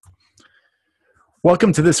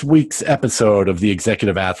Welcome to this week's episode of the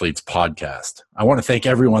Executive Athletes Podcast. I want to thank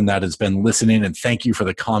everyone that has been listening and thank you for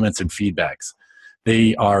the comments and feedbacks.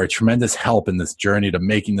 They are a tremendous help in this journey to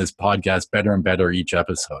making this podcast better and better each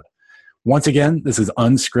episode. Once again, this is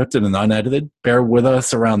unscripted and unedited. Bear with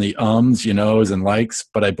us around the ums, you knows, and likes,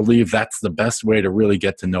 but I believe that's the best way to really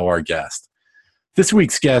get to know our guest. This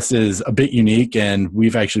week's guest is a bit unique, and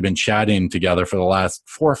we've actually been chatting together for the last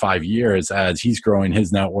 4 or 5 years as he's growing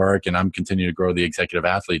his network, and I'm continuing to grow the Executive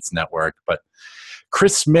Athletes Network. But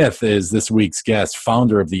Chris Smith is this week's guest,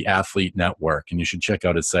 founder of the Athlete Network, and you should check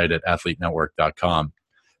out his site at athletenetwork.com.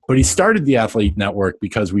 But he started the Athlete Network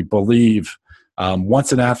because we believe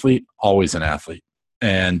once an athlete, always an athlete.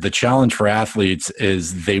 And the challenge for athletes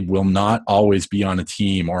is they will not always be on a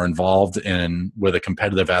team or involved with a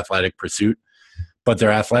competitive athletic pursuit, but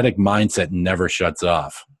their athletic mindset never shuts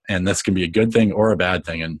off. And this can be a good thing or a bad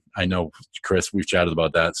thing. And I know, Chris, we've chatted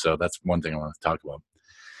about that. So that's one thing I want to talk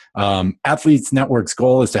about. Athletes Network's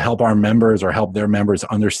goal is to help our members or help their members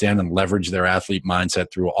understand and leverage their athlete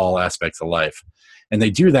mindset through all aspects of life. And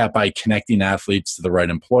they do that by connecting athletes to the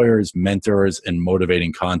right employers, mentors, and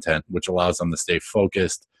motivating content, which allows them to stay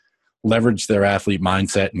focused, leverage their athlete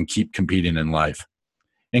mindset, and keep competing in life.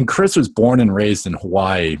 And Chris was born and raised in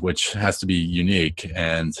Hawaii, which has to be unique.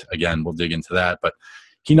 And again, we'll dig into that. But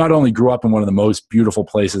he not only grew up in one of the most beautiful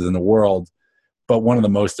places in the world, but one of the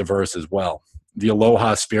most diverse as well. The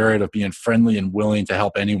aloha spirit of being friendly and willing to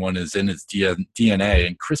help anyone is in his DNA.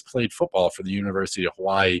 And Chris played football for the University of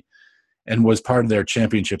Hawaii and was part of their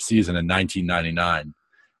championship season in 1999,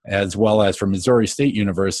 as well as from Missouri State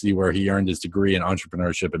University, where he earned his degree in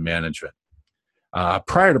entrepreneurship and management.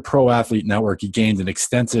 Prior to Pro Athlete Network, he gained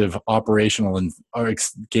extensive operational and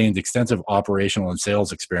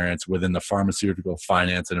sales experience within the pharmaceutical,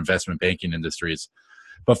 finance, and investment banking industries,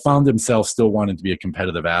 but found himself still wanting to be a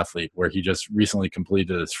competitive athlete, where he just recently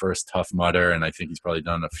completed his first Tough Mudder, and I think he's probably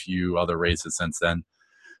done a few other races since then.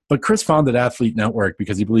 But Chris founded Athlete Network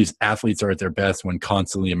because he believes athletes are at their best when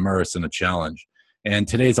constantly immersed in a challenge. And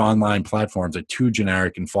today's online platforms are too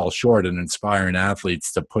generic and fall short in inspiring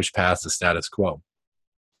athletes to push past the status quo.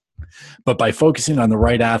 But by focusing on the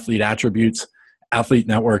right athlete attributes, Athlete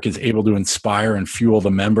Network is able to inspire and fuel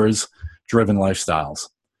the members' driven lifestyles.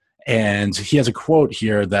 And he has a quote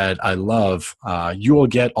here that I love. You will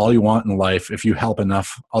get all you want in life if you help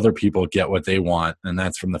enough other people get what they want. And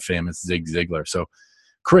that's from the famous Zig Ziglar. So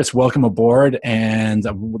Chris, welcome aboard, and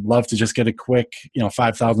I would love to just get a quick,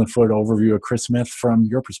 5,000-foot overview of Chris Smith from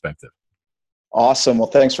your perspective. Awesome. Well,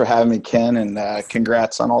 thanks for having me, Ken, and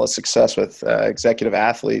congrats on all the success with Executive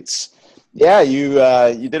Athletes. Yeah, you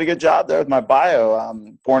did a good job there with my bio.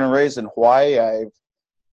 Born and raised in Hawaii. I've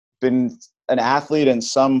been an athlete in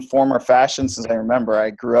some form or fashion since I remember.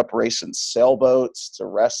 I grew up racing sailboats to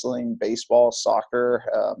wrestling, baseball, soccer.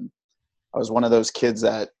 I was one of those kids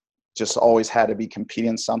that just always had to be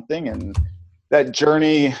competing in something, and that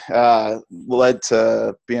journey led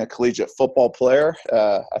to being a collegiate football player.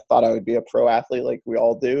 I thought I would be a pro athlete like we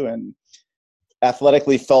all do, and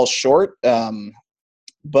athletically fell short.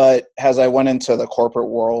 But as I went into the corporate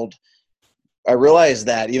world, I realized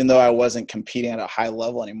that even though I wasn't competing at a high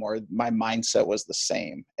level anymore, my mindset was the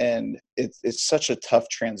same. And it's such a tough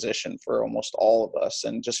transition for almost all of us,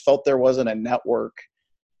 and just felt there wasn't a network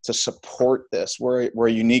to support this. We're a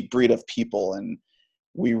unique breed of people, and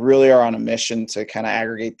we really are on a mission to kind of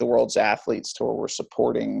aggregate the world's athletes to where we're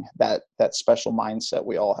supporting that special mindset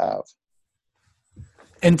we all have.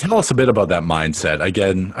 And tell us a bit about that mindset.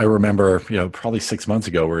 Again, I remember, probably 6 months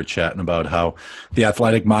ago, we were chatting about how the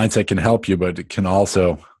athletic mindset can help you, but it can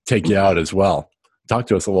also take you out as well. Talk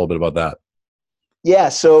to us a little bit about that. Yeah,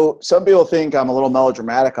 so some people think I'm a little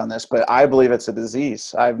melodramatic on this, but I believe it's a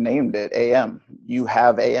disease. I've named it AM. You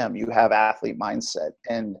have AM. You have athlete mindset.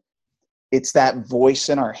 And it's that voice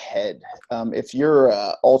in our head. If you're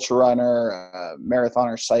an ultra runner, a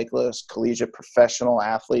marathoner, cyclist, collegiate professional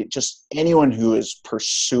athlete, just anyone who is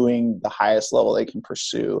pursuing the highest level they can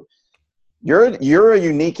pursue, you're a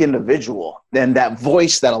unique individual. And that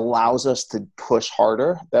voice that allows us to push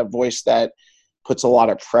harder, that voice that puts a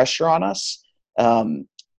lot of pressure on us,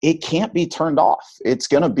 it can't be turned off. It's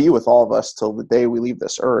going to be with all of us till the day we leave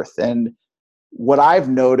this earth. And what I've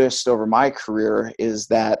noticed over my career is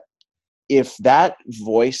that if that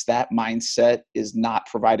voice, that mindset is not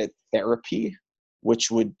provided therapy, which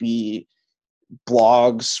would be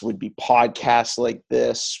blogs, would be podcasts like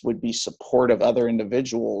this, would be support of other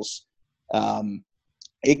individuals,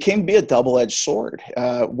 it can be a double-edged sword.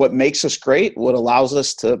 What makes us great, what allows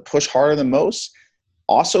us to push harder than most,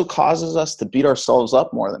 also causes us to beat ourselves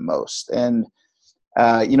up more than most. And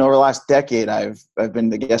Over the last decade, I've been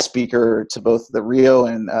the guest speaker to both the Rio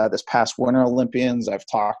and this past Winter Olympians. I've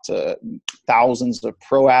talked to thousands of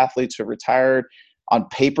pro athletes who have retired. On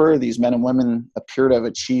paper, these men and women appear to have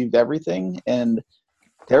achieved everything, and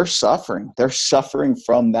they're suffering. They're suffering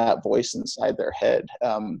from that voice inside their head.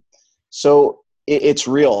 So it's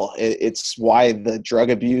real. It's why the drug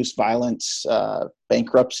abuse, violence,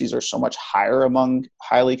 bankruptcies are so much higher among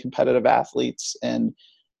highly competitive athletes. And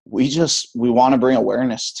we want to bring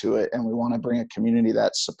awareness to it, and we want to bring a community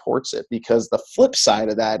that supports it, because the flip side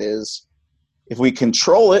of that is, if we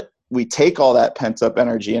control it, we take all that pent up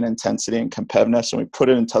energy and intensity and competitiveness and we put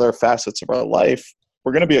it into other facets of our life,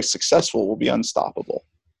 we're going to be successful. We'll be unstoppable.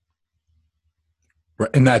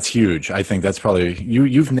 And that's huge. I think that's probably,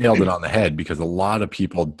 you've nailed it on the head, because a lot of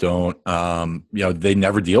people don't, they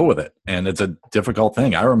never deal with it. And it's a difficult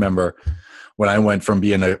thing. I remember when I went from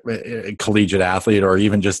being a collegiate athlete, or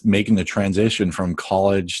even just making the transition from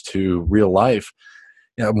college to real life,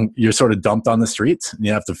 you're sort of dumped on the streets and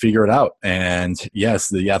you have to figure it out. And yes,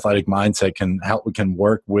 the athletic mindset can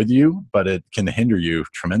work with you, but it can hinder you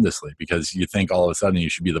tremendously, because you think all of a sudden you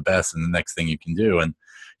should be the best and the next thing you can do. And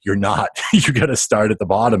you're not. You got to start at the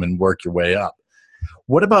bottom and work your way up.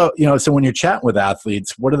 What about, so when you're chatting with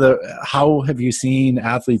athletes, how have you seen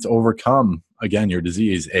athletes overcome, again, your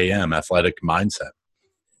disease, athletic mindset?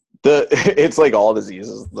 It's like all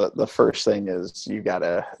diseases. The first thing is you got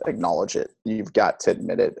to acknowledge it. You've got to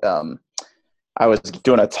admit it. I was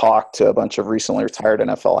doing a talk to a bunch of recently retired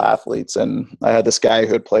NFL athletes, and I had this guy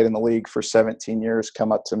who had played in the league for 17 years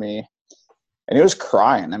come up to me, and he was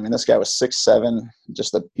crying. I mean, this guy was 6'7",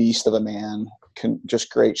 just a beast of a man,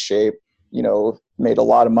 just great shape, made a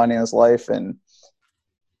lot of money in his life. And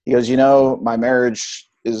he goes, my marriage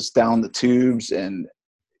is down the tubes, and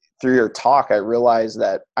through your talk, I realized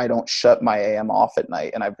that I don't shut my AM off at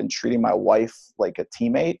night, and I've been treating my wife like a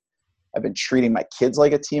teammate. I've been treating my kids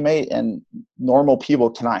like a teammate, and normal people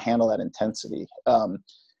cannot handle that intensity.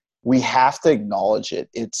 We have to acknowledge it.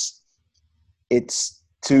 It's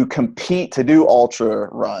to compete, to do ultra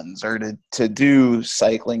runs, or to do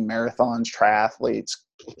cycling, marathons, triathletes,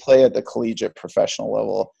 play at the collegiate professional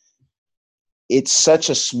level. It's such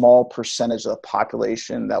a small percentage of the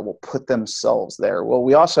population that will put themselves there. Well,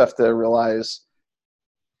 we also have to realize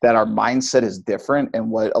that our mindset is different,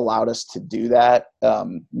 and what allowed us to do that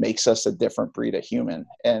makes us a different breed of human.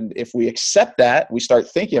 And if we accept that, we start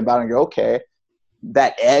thinking about it and go, okay,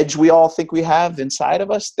 that edge we all think we have inside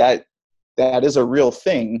of us, that is a real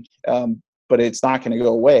thing, but it's not going to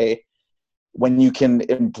go away. When you can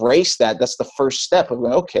embrace that, that's the first step of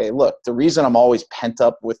going, okay, look, the reason I'm always pent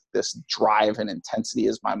up with this drive and intensity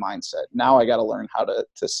is my mindset. Now I got to learn how to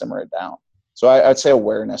simmer it down. So I'd say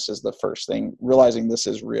awareness is the first thing, realizing this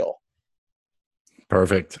is real.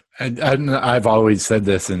 Perfect. And I've always said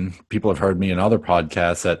this, and people have heard me in other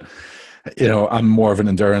podcasts, that I'm more of an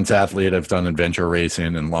endurance athlete. I've done adventure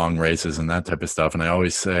racing and long races and that type of stuff. And I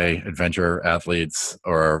always say adventure athletes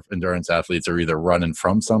or endurance athletes are either running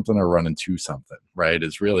from something or running to something, right?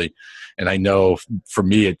 It's really, and I know for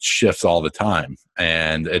me, it shifts all the time.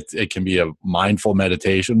 And it can be a mindful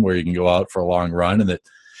meditation where you can go out for a long run, and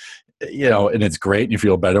and it's great and you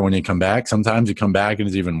feel better when you come back. Sometimes you come back and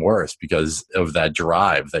it's even worse because of that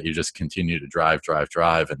drive that you just continue to drive.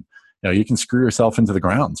 And you can screw yourself into the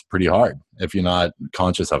ground pretty hard if you're not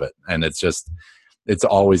conscious of it. And it's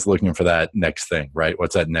always looking for that next thing, right?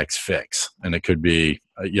 What's that next fix? And it could be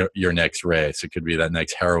your next race. It could be that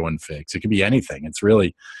next heroin fix. It could be anything. It's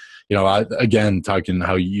really, again, talking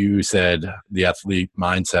how you said the athlete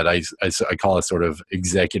mindset, I call it sort of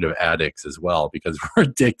executive addicts as well, because we're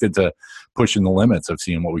addicted to pushing the limits of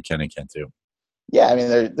seeing what we can and can't do. Yeah, I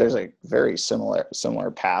mean, there's a very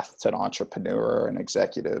similar path to an entrepreneur or an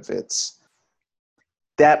executive. It's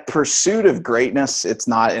that pursuit of greatness. It's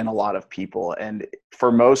not in a lot of people. And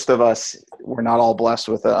for most of us, we're not all blessed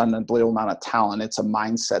with an unbelievable amount of talent. It's a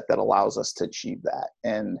mindset that allows us to achieve that.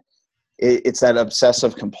 And it's that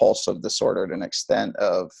obsessive compulsive disorder to an extent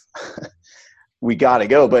of we got to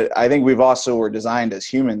go. But I think we're designed as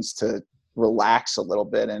humans to relax a little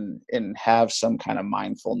bit and have some kind of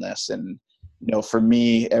mindfulness. And for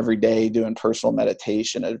me, every day doing personal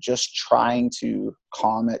meditation of just trying to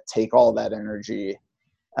calm it, take all that energy,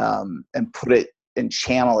 and put it and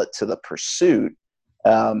channel it to the pursuit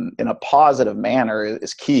in a positive manner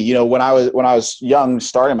is key. When I was young,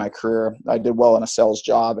 starting my career, I did well in a sales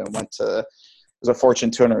job and it was a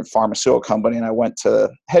Fortune 200 pharmaceutical company, and I went to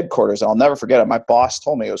headquarters. I'll never forget it. My boss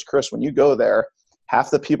told me, Chris, when you go there, half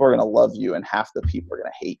the people are going to love you and half the people are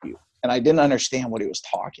going to hate you. And I didn't understand what he was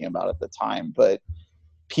talking about at the time, but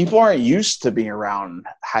people aren't used to being around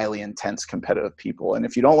highly intense competitive people. And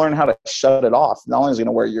if you don't learn how to shut it off, not only is it going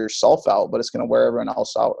to wear yourself out, but it's going to wear everyone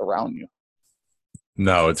else out around you.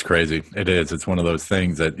 No, it's crazy. It is. It's one of those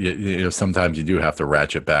things that sometimes you do have to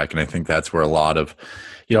ratchet back, and I think that's where a lot of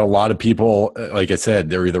people, like I said,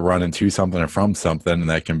 they're either running to something or from something, and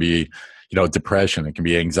that can be, depression, it can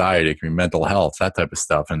be anxiety, it can be mental health, that type of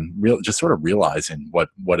stuff, and just sort of realizing what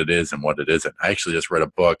it is and what it isn't. I actually just read a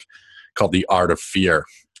book called The Art of Fear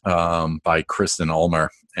by Kristen Ulmer,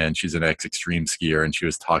 and she's an ex-extreme skier, and she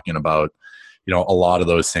was talking about a lot of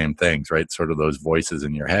those same things, right? Sort of those voices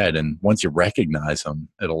in your head. And once you recognize them,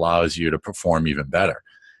 it allows you to perform even better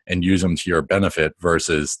and use them to your benefit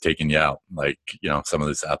versus taking you out, like, some of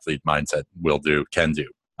this athlete mindset can do.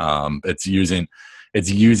 It's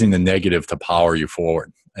using the negative to power you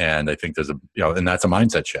forward. And I think there's and that's a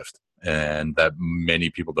mindset shift, and that many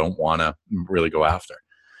people don't want to really go after.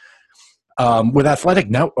 With Athlete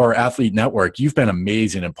Network, you've been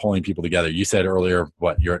amazing at pulling people together. You said earlier,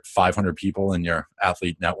 you're at 500 people in your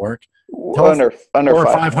Athlete Network? Under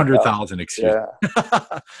 500,000, excuse me.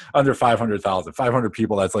 Under 500,000. 500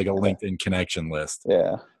 people, that's like a LinkedIn connection list.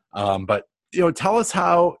 Yeah. But, tell us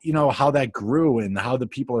how that grew and how the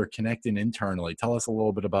people are connecting internally. Tell us a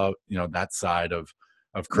little bit about, that side of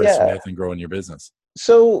Chris Smith and growing your business.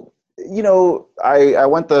 So, I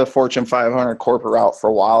went the Fortune 500 corporate route for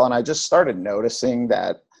a while, and I just started noticing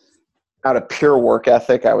that out of pure work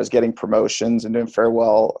ethic, I was getting promotions and doing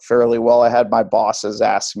fairly well. I had my bosses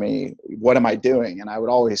ask me, what am I doing? And I would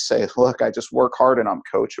always say, look, I just work hard and I'm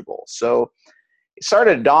coachable. So it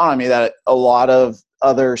started to dawn on me that a lot of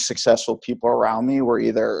other successful people around me were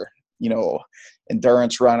either,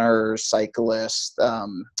 endurance runners, cyclists,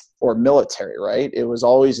 or military, right? It was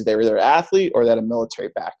always they were either athlete or they had a military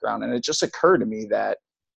background. And it just occurred to me that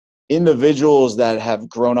individuals that have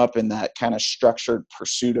grown up in that kind of structured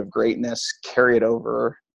pursuit of greatness carry it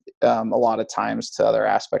over a lot of times to other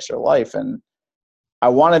aspects of their life. And I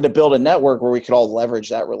wanted to build a network where we could all leverage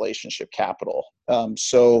that relationship capital.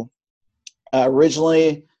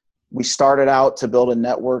 Originally, we started out to build a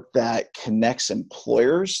network that connects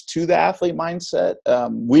employers to the athlete mindset.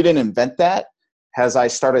 We didn't invent that. As I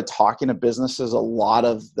started talking to businesses, a lot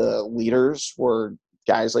of the leaders were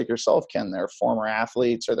guys like yourself, Ken. They're former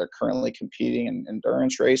athletes or they're currently competing in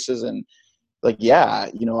endurance races. And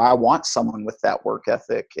I want someone with that work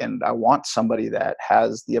ethic, and I want somebody that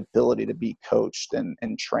has the ability to be coached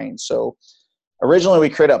and trained. So originally we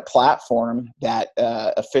created a platform that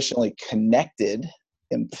efficiently connected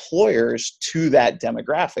employers to that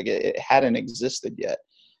demographic. It hadn't existed yet.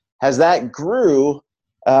 As that grew,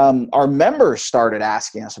 our members started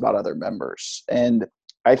asking us about other members. And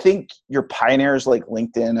I think your pioneers like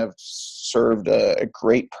LinkedIn have served a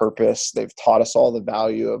great purpose. They've taught us all the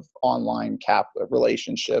value of online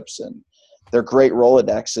relationships, and they're great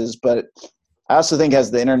Rolodexes. But I also think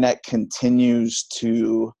as the internet continues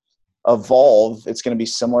to evolve, it's going to be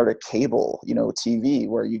similar to cable, TV,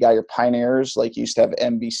 where you got your pioneers, like you used to have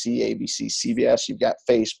NBC, ABC, CBS, you've got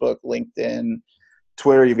Facebook, LinkedIn,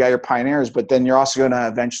 Twitter, you've got your pioneers, but then you're also going to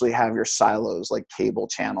eventually have your silos like cable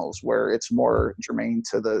channels where it's more germane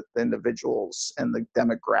to the individuals and the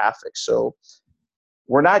demographics. So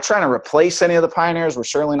we're not trying to replace any of the pioneers. We're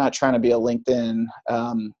certainly not trying to be a LinkedIn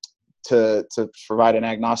to provide an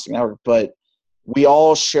agnostic network, but we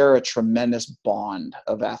all share a tremendous bond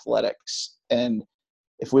of athletics. And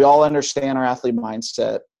if we all understand our athlete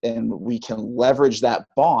mindset and we can leverage that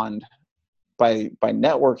bond by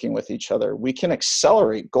networking with each other, we can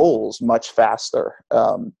accelerate goals much faster.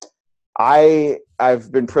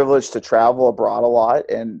 I've been privileged to travel abroad a lot,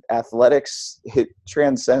 and athletics, it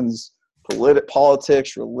transcends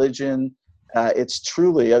politics, religion. It's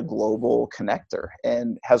truly a global connector.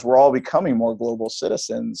 And as we're all becoming more global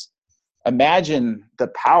citizens, imagine the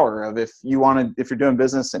power of if you're doing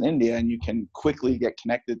business in India and you can quickly get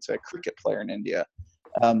connected to a cricket player in India.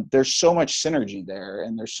 There's so much synergy there,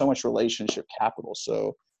 and there's so much relationship capital.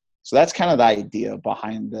 So that's kind of the idea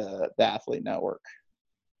behind the Athlete Network.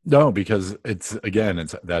 No, because it's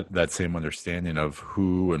that same understanding of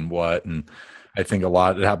who and what. And I think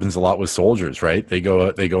it happens a lot with soldiers, right? They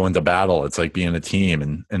go into battle. It's like being a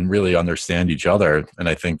team and really understand each other. And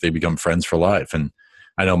I think they become friends for life. And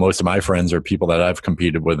I know most of my friends are people that I've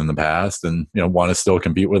competed with in the past and, want to still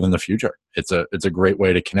compete with in the future. It's a great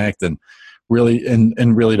way to connect and really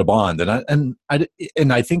to bond. And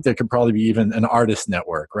I think there could probably be even an artist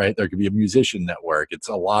network, right? There could be a musician network. It's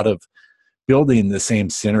a lot of building the same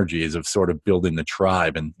synergies of sort of building the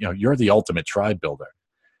tribe. And, you're the ultimate tribe builder.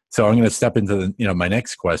 So I'm going to step into my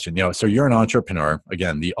next question. So you're an entrepreneur,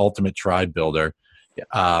 again, the ultimate tribe builder.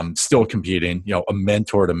 still competing, a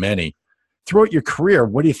mentor to many. Throughout your career,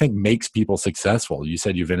 what do you think makes people successful? You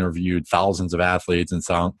said you've interviewed thousands of athletes and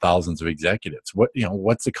thousands of executives.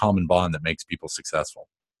 What's the common bond that makes people successful?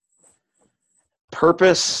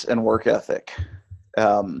 Purpose and work ethic.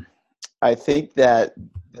 I think that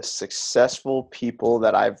the successful people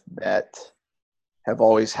that I've met have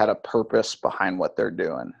always had a purpose behind what they're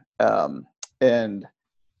doing. And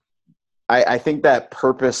I think that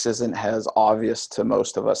purpose isn't as obvious to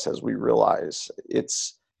most of us as we realize.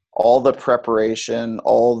 It's all the preparation,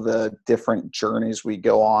 all the different journeys we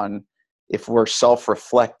go on. If we're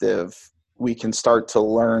self-reflective, we can start to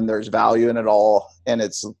learn there's value in it all, and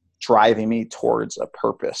it's driving me towards a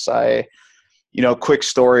purpose. Quick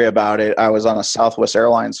story about it. I was on a Southwest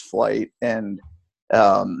Airlines flight, and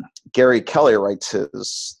Gary Kelly writes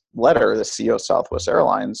his letter, the CEO of Southwest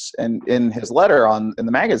Airlines, and in his letter in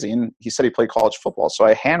the magazine, he said he played college football. So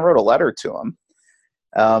I hand wrote a letter to him,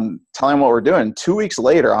 telling him what we're doing. 2 weeks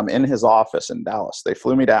later, I'm in his office in Dallas. They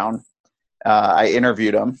flew me down. I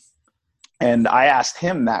interviewed him, and I asked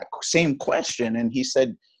him that same question, and he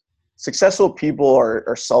said, successful people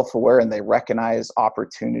are self-aware, and they recognize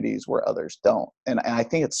opportunities where others don't. And I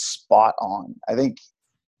think it's spot on. I think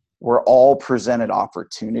we're all presented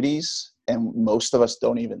opportunities, and most of us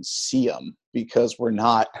don't even see them because we're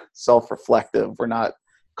not self-reflective. We're not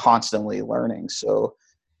constantly learning. So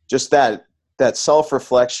just that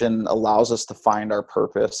self-reflection allows us to find our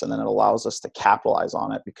purpose, and then it allows us to capitalize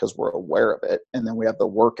on it because we're aware of it. And then we have the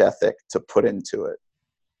work ethic to put into it.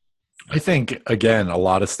 I think, again, a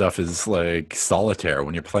lot of stuff is like solitaire.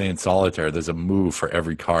 When you're playing solitaire, there's a move for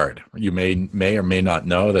every card. You may or may not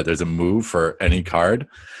know that there's a move for any card.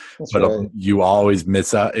 That's but right. You always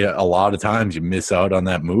miss out. A lot of times you miss out on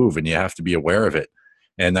that move, and you have to be aware of it.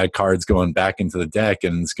 And that card's going back into the deck,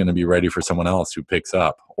 and it's going to be ready for someone else who picks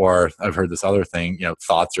up. Or I've heard this other thing,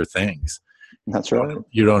 thoughts are things. That's right.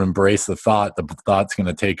 You don't embrace the thought's going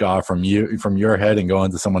to take off from your head and go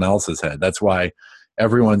into someone else's head. That's why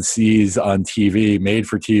everyone sees on TV, made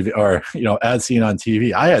for TV, or, as seen on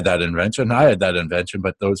TV. I had that invention,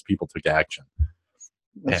 but those people took action.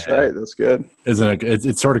 That's right. That's good. Isn't it?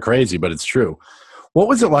 It's sort of crazy, but it's true. What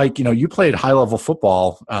was it like? You played high-level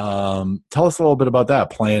football. Tell us a little bit about that,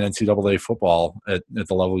 playing NCAA football at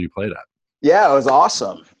the level you played at. Yeah, it was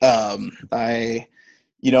awesome. I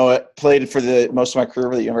played for the most of my career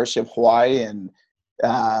with the University of Hawaii, and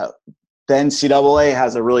the NCAA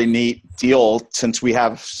has a really neat deal since we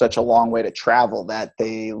have such a long way to travel that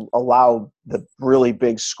they allow the really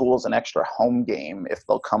big schools an extra home game if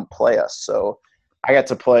they'll come play us. So I got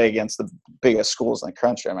to play against the biggest schools in the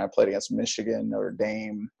country. I played against Michigan, Notre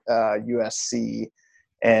Dame, USC,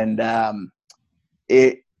 and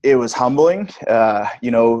it was humbling.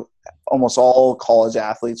 Almost all college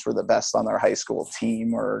athletes were the best on their high school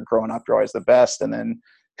team, or growing up, you're always the best. And then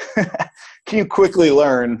you quickly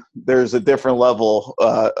learn there's a different level,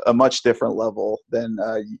 a much different level than,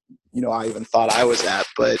 I even thought I was at.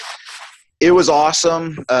 But it was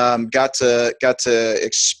awesome. Got to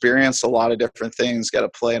experience a lot of different things, got to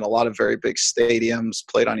play in a lot of very big stadiums,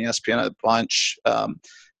 played on ESPN a bunch.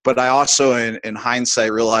 But I also, in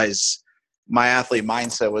hindsight, realized my athlete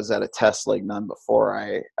mindset was at a test like none before.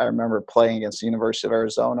 I remember playing against the University of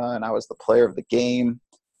Arizona, and I was the player of the game,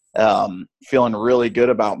 feeling really good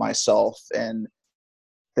about myself. And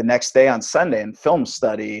the next day on Sunday in film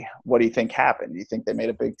study, what do you think happened? Do you think they made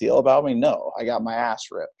a big deal about me? No, I got my ass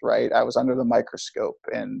ripped, right? I was under the microscope,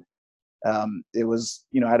 and it was,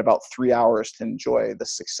 I had about 3 hours to enjoy the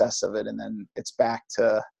success of it. And then it's back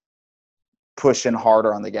to pushing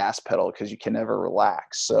harder on the gas pedal because you can never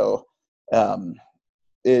relax. So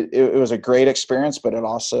it was a great experience, but it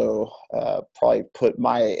also probably put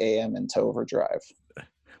my AM into overdrive.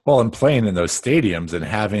 Well, and playing in those stadiums and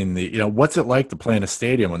having what's it like to play in a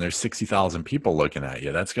stadium when there's 60,000 people looking at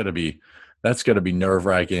you? That's got to be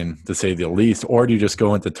nerve-wracking, to say the least. Or do you just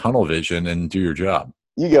go into tunnel vision and do your job?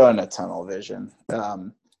 You go into tunnel vision.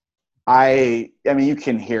 You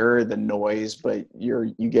can hear the noise, but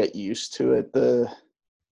you get used to it. The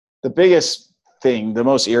biggest thing, the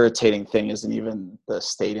most irritating thing isn't even the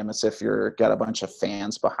stadium. It's if you're got a bunch of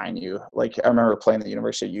fans behind you. Like, I remember playing at the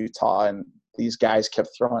University of Utah, and these guys kept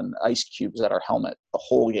throwing ice cubes at our helmet the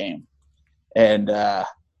whole game. And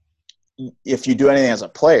if you do anything as a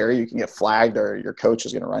player, you can get flagged, or your coach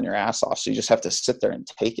is going to run your ass off. So you just have to sit there and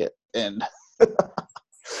take it. And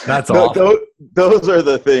that's awful. Those are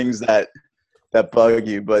the things that bug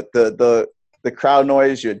you. But the crowd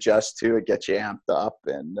noise you adjust to, it gets you amped up.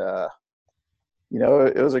 And,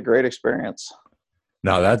 it was a great experience.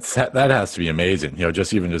 No, that has to be amazing.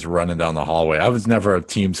 Just even just running down the hallway. I was never a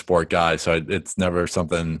team sport guy, so it's never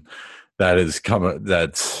something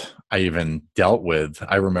that I even dealt with.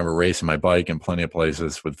 I remember racing my bike in plenty of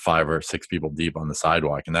places with 5 or 6 people deep on the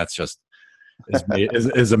sidewalk, and that's just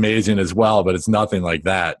is amazing as well. But it's nothing like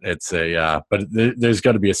that. There's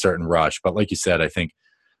got to be a certain rush. But like you said, I think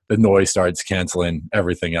the noise starts canceling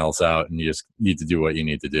everything else out, and you just need to do what you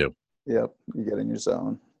need to do. Yep, you get in your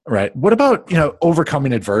zone. Right. What about,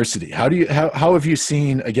 overcoming adversity? How have you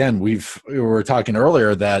seen, again, we were talking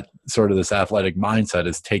earlier that sort of this athletic mindset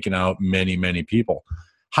has taken out many, many people.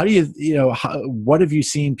 How do what have you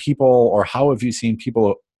seen people, or how have you seen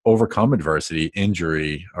people overcome adversity,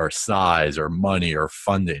 injury or size or money or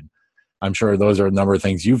funding? I'm sure those are a number of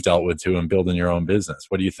things you've dealt with too in building your own business.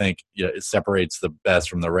 What do you think separates the best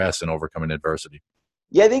from the rest in overcoming adversity?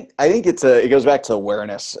 Yeah, I think it goes back to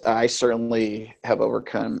awareness. I certainly have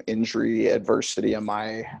overcome injury adversity in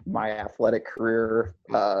my athletic career,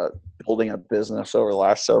 building a business over the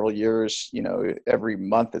last several years. Every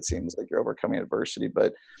month it seems like you're overcoming adversity.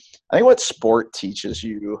 But I think what sport teaches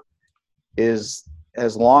you is,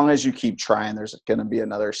 as long as you keep trying, there's going to be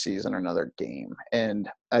another season or another game. And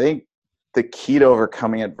I think the key to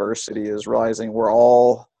overcoming adversity is realizing we're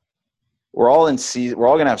all going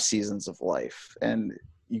to have seasons of life, and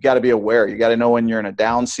you got to be aware. You got to know when you're in a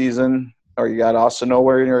down season, or you got to also know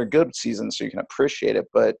where you're in a good season so you can appreciate it.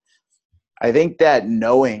 But I think that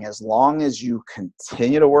knowing, as long as you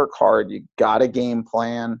continue to work hard, you got a game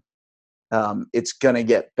plan, it's going to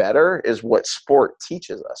get better, is what sport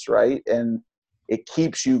teaches us, right? And it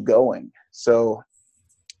keeps you going. So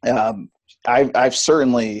I've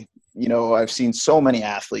certainly, I've seen so many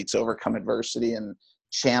athletes overcome adversity and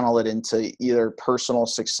channel it into either personal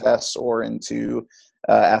success or into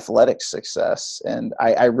athletic success. And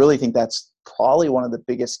I really think that's probably one of the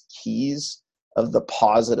biggest keys of the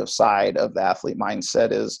positive side of the athlete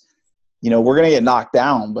mindset is, we're going to get knocked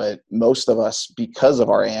down, but most of us, because of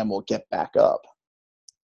our aim, will get back up.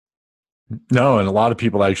 No, and a lot of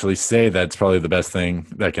people actually say that's probably the best thing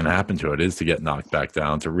that can happen to it, is to get knocked back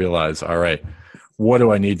down, to realize, all right, what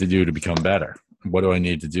do I need to do to become better? What do I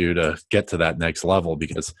need to do to get to that next level?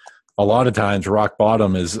 Because a lot of times rock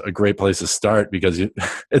bottom is a great place to start, because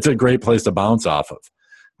it's a great place to bounce off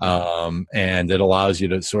of. And it allows you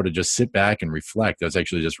to sort of just sit back and reflect. I was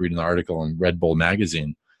actually just reading an article in Red Bull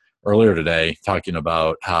magazine earlier today talking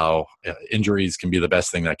about how injuries can be the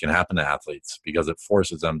best thing that can happen to athletes, because it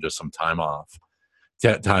forces them just some time off,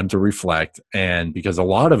 time to reflect. And because a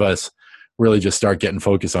lot of us really just start getting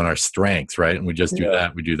focused on our strengths, right? And we just do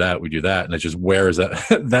that, we do that, we do that. And it just wears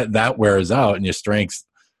that wears out, and your strengths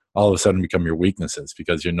all of a sudden become your weaknesses,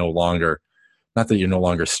 because you're no longer, not that you're no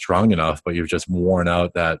longer strong enough, but you've just worn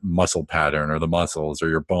out that muscle pattern or the muscles or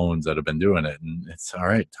your bones that have been doing it. And it's all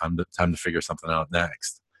right, time to figure something out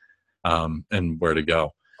next. And where to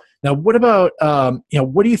go. Now, what about,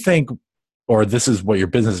 what do you think, or this is what your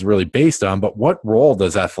business is really based on, but what role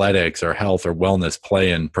does athletics or health or wellness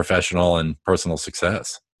play in professional and personal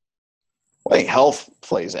success? Well, I think health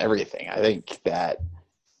plays everything. I think that,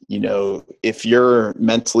 if you're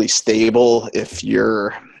mentally stable, if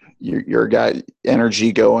you're got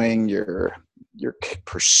energy going, you're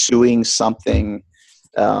pursuing something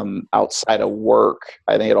outside of work,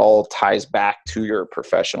 I think it all ties back to your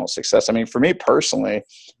professional success. I mean, for me personally,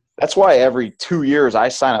 that's why every 2 years I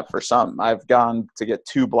sign up for something. I've gone to get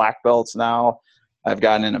 2 black belts now. I've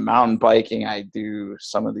gotten into mountain biking. I do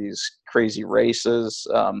some of these crazy races,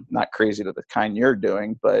 not crazy to the kind you're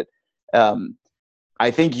doing, but I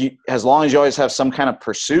think as long as you always have some kind of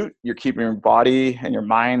pursuit, you're keeping your body and your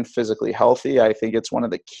mind physically healthy. I think it's one of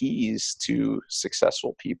the keys to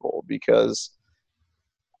successful people, because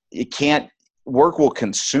work will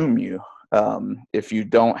consume you if you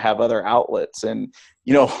don't have other outlets. And,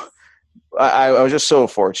 I was just so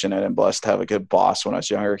fortunate and blessed to have a good boss when I was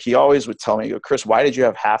younger. He always would tell me, Chris, why did you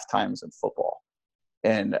have half times in football?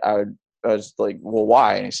 And I was like, well,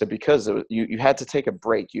 why? And he said, because you had to take a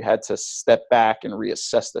break. You had to step back and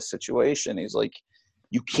reassess the situation. He's like,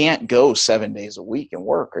 you can't go 7 days a week and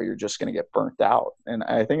work, or you're just going to get burnt out. And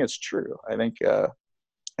I think it's true. I think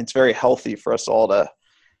it's very healthy for us all to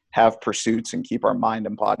have pursuits and keep our mind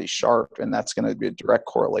and body sharp. And that's going to be a direct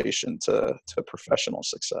correlation to professional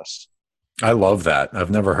success. I love that. I've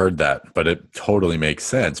never heard that, but it totally makes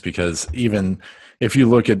sense, because even if you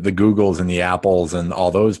look at the Googles and the Apples and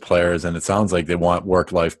all those players, and it sounds like they want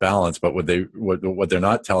work-life balance, but what they're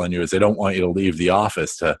not telling you is they don't want you to leave the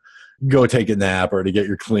office to go take a nap or to get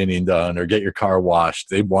your cleaning done or get your car washed.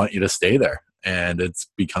 They want you to stay there, and it's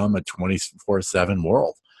become a 24/7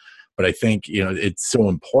 world. But I think, it's so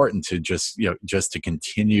important to just, just to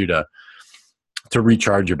continue to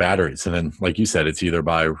recharge your batteries. And then, like you said, it's either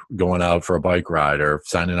by going out for a bike ride or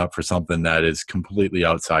signing up for something that is completely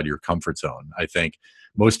outside your comfort zone. I think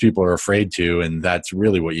most people are afraid to, and that's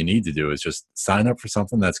really what you need to do, is just sign up for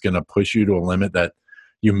something that's going to push you to a limit that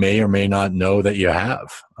you may or may not know that you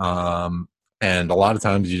have. And a lot of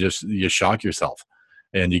times you shock yourself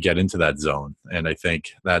and you get into that zone. And I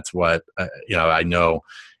think that's what, I know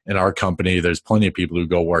in our company, there's plenty of people who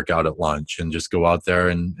go work out at lunch and just go out there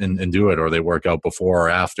and do it, or they work out before or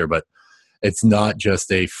after. But it's not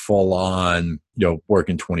just a full on,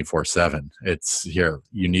 working 24/7. It's here.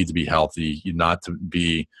 You need to be healthy. You not to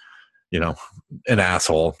be, an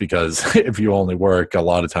asshole, because if you only work, a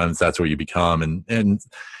lot of times that's what you become. And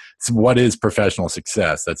it's what is professional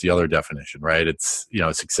success? That's the other definition, right? It's,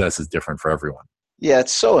 success is different for everyone. Yeah,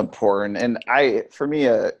 it's so important. And for me,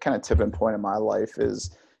 a kind of tipping point in my life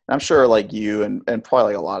is, I'm sure like you and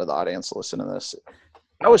probably like a lot of the audience listening to this,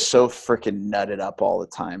 I was so freaking nutted up all the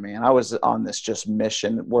time, man. I was on this just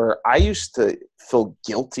mission where I used to feel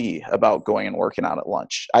guilty about going and working out at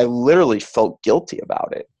lunch. I literally felt guilty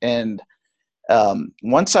about it. And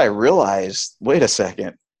once I realized, wait a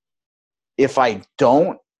second, if I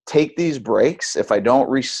don't take these breaks, if I don't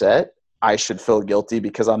reset, I should feel guilty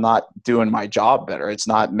because I'm not doing my job better. It's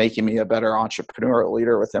not making me a better entrepreneur or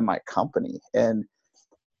leader within my company. And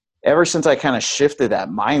ever since I kind of shifted that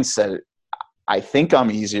mindset, I think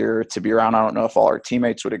I'm easier to be around. I don't know if all our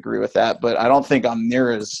teammates would agree with that, but I don't think I'm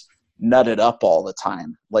near as nutted up all the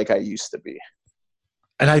time like I used to be.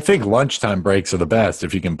 And I think lunchtime breaks are the best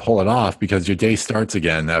if you can pull it off, because your day starts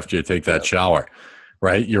again after you take that shower,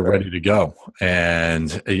 right? You're ready to go.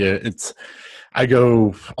 And I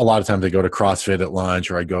go, a lot of times I go to CrossFit at lunch,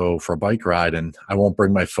 or I go for a bike ride, and I won't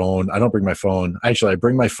bring my phone. I don't bring my phone. Actually, I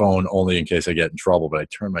bring my phone only in case I get in trouble, but I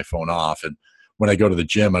turn my phone off. And when I go to the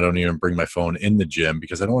gym, I don't even bring my phone in the gym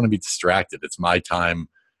because I don't want to be distracted. It's my time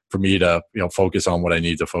for me to, focus on what I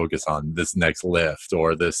need to focus on, this next lift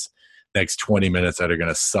or this next 20 minutes that are going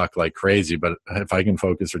to suck like crazy. But if I can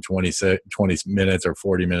focus for 20 minutes or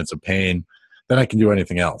 40 minutes of pain, then I can do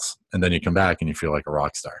anything else. And then you come back and you feel like a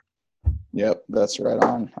rock star. Yep, that's right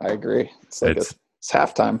on. I agree. It's like it's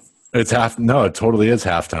halftime. No, it totally is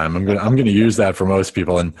halftime. I'm gonna use that for most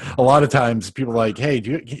people. And a lot of times people are like, hey,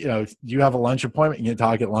 do you have a lunch appointment? You can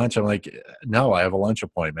talk at lunch. I'm like, no, I have a lunch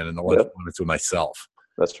appointment, and the lunch appointment's with myself.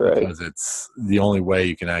 That's right. Because it's the only way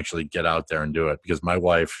you can actually get out there and do it. Because my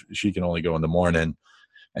wife, she can only go in the morning,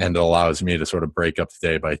 and it allows me to sort of break up the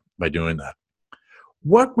day by doing that.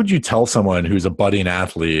 What would you tell someone who's a budding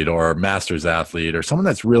athlete or master's athlete, or someone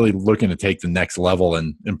that's really looking to take the next level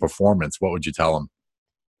in performance? What would you tell them?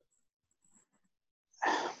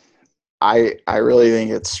 I really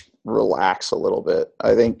think it's relax a little bit.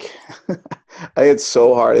 I think it's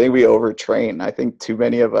so hard. I think we overtrain. I think too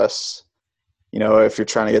many of us, if you're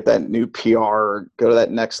trying to get that new PR or go to that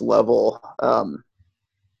next level,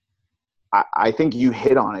 I think you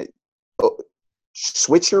hit on it.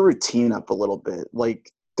 Switch your routine up a little bit.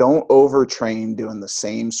 Like, don't overtrain doing the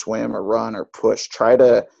same swim or run or push. Try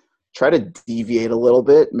to deviate a little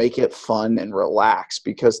bit, make it fun and relax.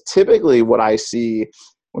 Because typically what I see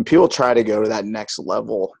when people try to go to that next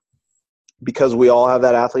level, because we all have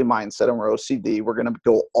that athlete mindset and we're OCD, we're going to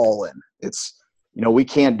go all in. It's, we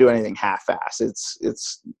can't do anything half-ass.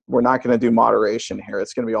 We're not going to do moderation here.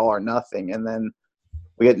 It's going to be all or nothing. And then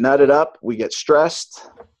we get nutted up, we get stressed.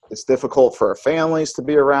 It's difficult for our families to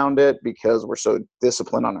be around it because we're so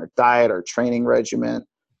disciplined on our diet, our training regimen.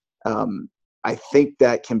 I think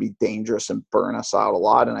that can be dangerous and burn us out a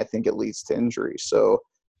lot. And I think it leads to injury. So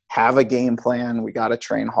have a game plan. We got to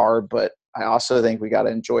train hard, but I also think we got to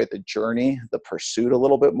enjoy the journey, the pursuit a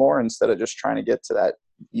little bit more instead of just trying to get to that,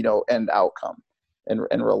 end outcome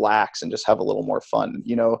and relax and just have a little more fun.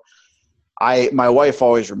 My wife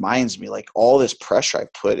always reminds me, like, all this pressure I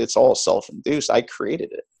put, it's all self-induced. I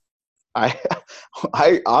created it.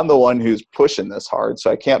 I'm the one who's pushing this hard,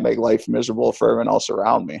 so I can't make life miserable for everyone else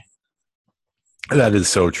around me. That is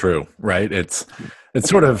so true, right? It's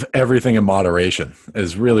sort of everything in moderation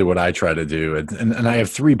is really what I try to do. And I have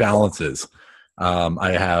three balances.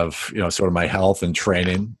 I have, sort of my health and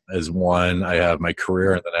training as one. I have my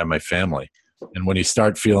career, and then I have my family. And when you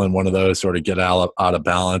start feeling one of those sort of get out of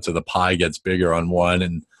balance, or the pie gets bigger on one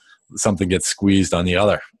and something gets squeezed on the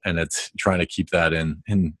other, and it's trying to keep that in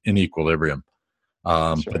equilibrium.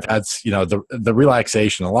 Sure. But that's, the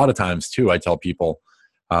relaxation. A lot of times too, I tell people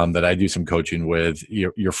that I do some coaching with,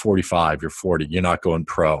 you're 45, you're 40, you're not going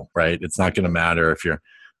pro, right? It's not going to matter if you're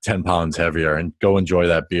 10 pounds heavier and go enjoy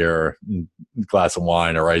that beer or glass of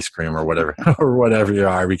wine or ice cream or whatever, or whatever you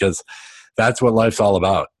are, because that's what life's all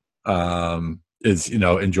about. Is,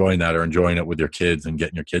 enjoying that, or enjoying it with your kids and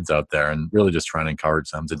getting your kids out there and really just trying to encourage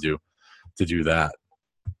them to do that.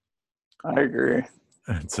 I agree.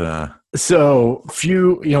 It's so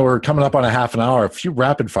few, we're coming up on a half an hour, a few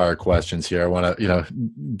rapid fire questions here. I want to,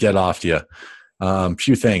 get off to you.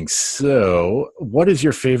 Few things. So what is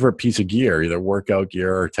your favorite piece of gear, either workout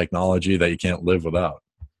gear or technology, that you can't live without?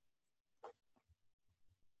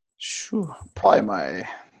 Sure.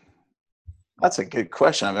 That's a good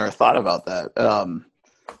question. I've never thought about that. I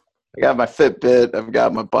got my Fitbit. I've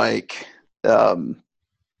got my bike.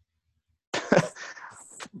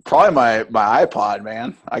 Probably my iPod,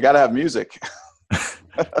 man. I got to have music.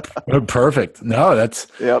 Perfect. No, that's,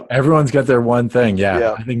 yep. Everyone's got their one thing. Yeah.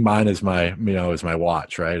 Yep. I think mine is my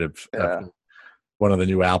watch, right? One of the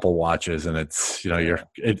new Apple watches, and it's,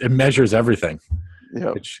 it measures everything.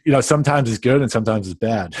 Yep. Which, sometimes is good and sometimes is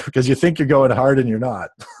bad, because you think you're going hard and you're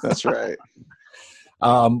not. That's right.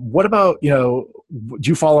 What about, do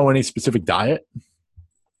you follow any specific diet?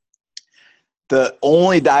 The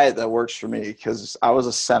only diet that works for me, because I was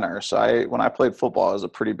a center, so when I played football, I was a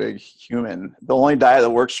pretty big human. The only diet that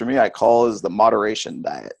works for me, I call, is the moderation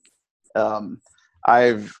diet.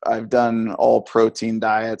 I've done all protein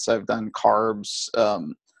diets. I've done carbs.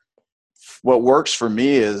 What works for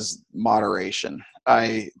me is moderation.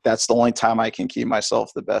 That's the only time I can keep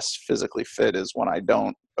myself the best physically fit, is when I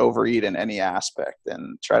don't overeat in any aspect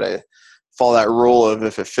and try to follow that rule of,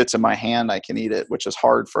 if it fits in my hand, I can eat it, which is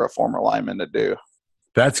hard for a former lineman to do.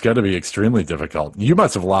 That's got to be extremely difficult. You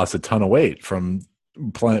must have lost a ton of weight from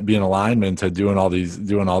being a lineman to doing all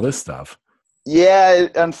this stuff. Yeah,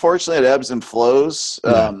 unfortunately, it ebbs and flows.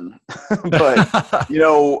 Yeah. But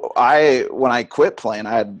when I quit playing,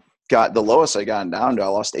 I had got the lowest I gotten down to, I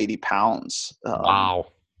lost 80 pounds.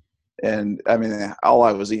 Wow. And I mean, all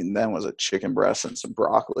I was eating then was a chicken breast and some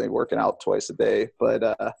broccoli, working out twice a day.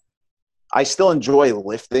 But I still enjoy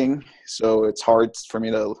lifting, so it's hard for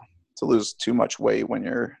me to lose too much weight when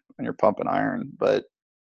you're pumping iron. But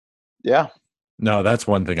yeah. No, that's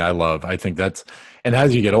one thing I love. I think and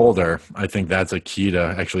as you get older, I think that's a key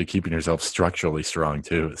to actually keeping yourself structurally strong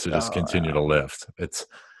too. So just continue to lift.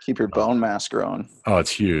 Keep your bone mass growing. Oh, it's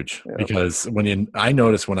huge. Yep. Because I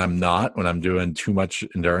notice when I'm doing too much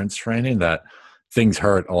endurance training, that things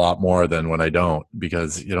hurt a lot more than when I don't,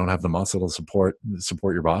 because you don't have the muscle to support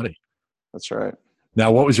your body. That's right.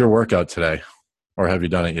 Now, what was your workout today, or have you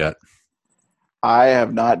done it yet? I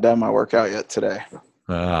have not done my workout yet today.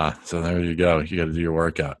 So there you go. You got to do your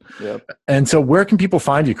workout. Yep. And so where can people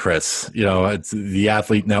find you, Chris? It's the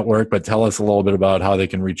Athlete Network, but tell us a little bit about how they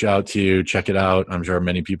can reach out to you, check it out. I'm sure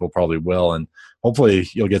many people probably will. And hopefully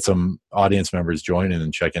you'll get some audience members joining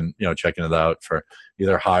and checking it out for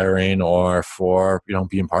either hiring or for,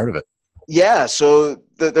 being part of it. Yeah. So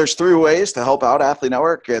there's 3 ways to help out Athlete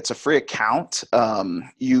Network. It's a free account.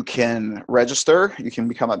 You can register, you can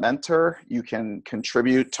become a mentor, you can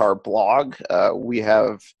contribute to our blog. We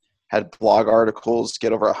have had blog articles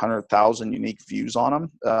get over 100,000 unique views on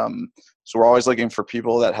them. So we're always looking for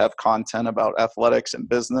people that have content about athletics and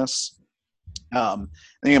business. And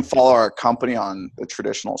you can follow our company on the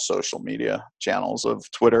traditional social media channels of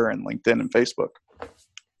Twitter and LinkedIn and Facebook.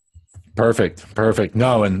 Perfect.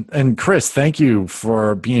 No, and Chris, thank you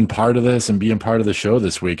for being part of this and being part of the show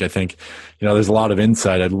this week. I think, there's a lot of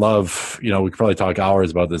insight. I'd love, we could probably talk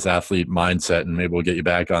hours about this athlete mindset, and maybe we'll get you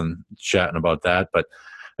back on chatting about that. But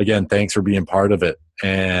again, thanks for being part of it.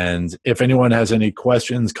 And if anyone has any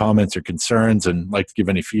questions, comments, or concerns and like to give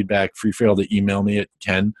any feedback, feel to email me at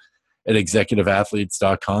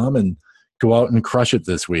ken@executiveathletes.com, and go out and crush it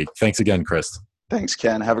this week. Thanks again, Chris. Thanks,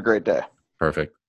 Ken. Have a great day. Perfect.